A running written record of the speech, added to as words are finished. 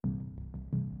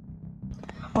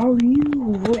Are you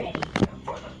ready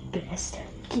for the best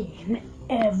game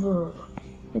ever?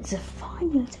 It's a 5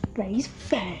 Nights at Freddy's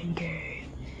fan game.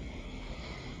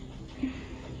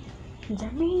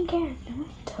 The main character,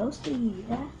 Toasty,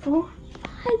 for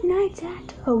 5 Nights at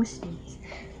Toasties,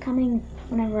 coming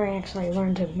whenever I actually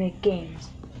learn to make games.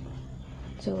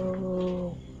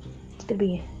 So it's gonna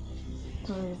be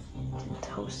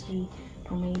Toasty,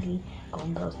 Tomady,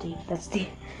 Golden Toasty.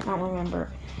 I don't remember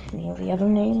any of the other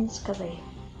names because I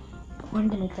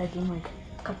wanted to make that game like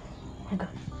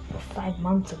 5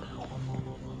 months ago.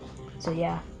 So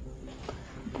yeah,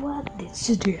 but it's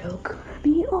still gonna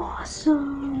be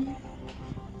awesome.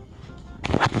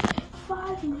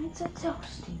 5 Nights at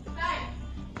Toasty.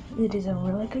 It is a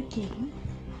really good game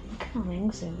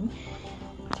coming soon.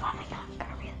 It's probably not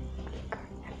gonna really be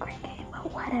a great game,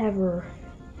 but whatever.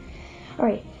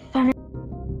 Alright,